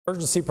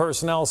Emergency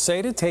personnel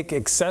say to take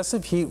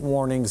excessive heat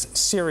warnings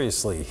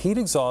seriously. Heat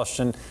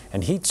exhaustion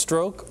and heat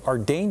stroke are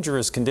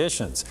dangerous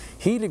conditions.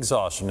 Heat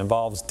exhaustion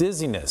involves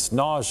dizziness,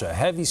 nausea,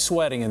 heavy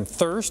sweating, and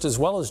thirst, as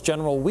well as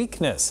general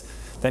weakness.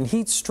 Then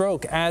heat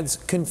stroke adds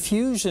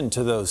confusion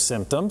to those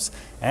symptoms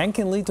and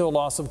can lead to a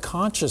loss of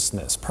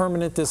consciousness,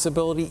 permanent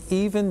disability,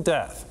 even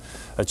death.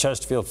 A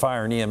Chesterfield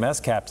Fire and EMS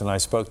captain I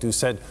spoke to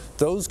said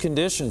those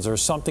conditions are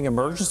something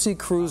emergency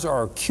crews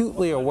are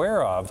acutely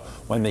aware of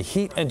when the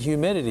heat and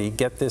humidity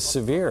get this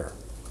severe.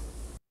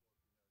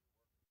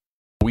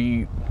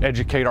 We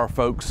educate our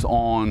folks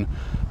on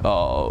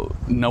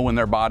knowing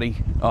their body,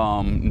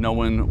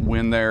 knowing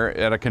when they're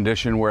at a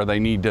condition where they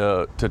need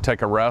to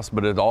take a rest,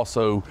 but it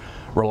also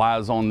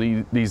relies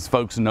on these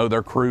folks know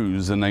their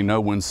crews, and they know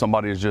when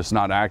somebody is just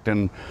not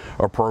acting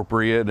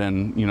appropriate,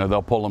 and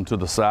they'll pull them to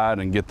the side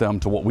and get them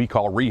to what we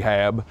call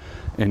rehab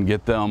and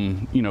get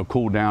them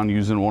cooled down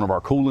using one of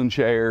our cooling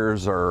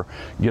chairs, or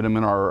get them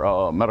in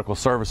our medical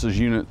services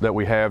unit that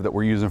we have that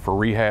we're using for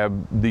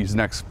rehab these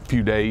next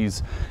few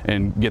days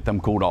and get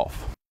them cooled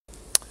off.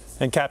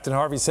 And Captain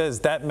Harvey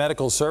says that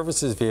medical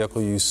services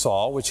vehicle you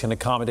saw, which can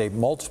accommodate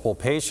multiple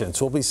patients,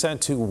 will be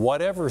sent to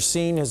whatever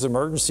scene his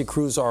emergency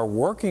crews are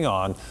working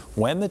on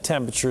when the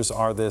temperatures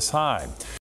are this high.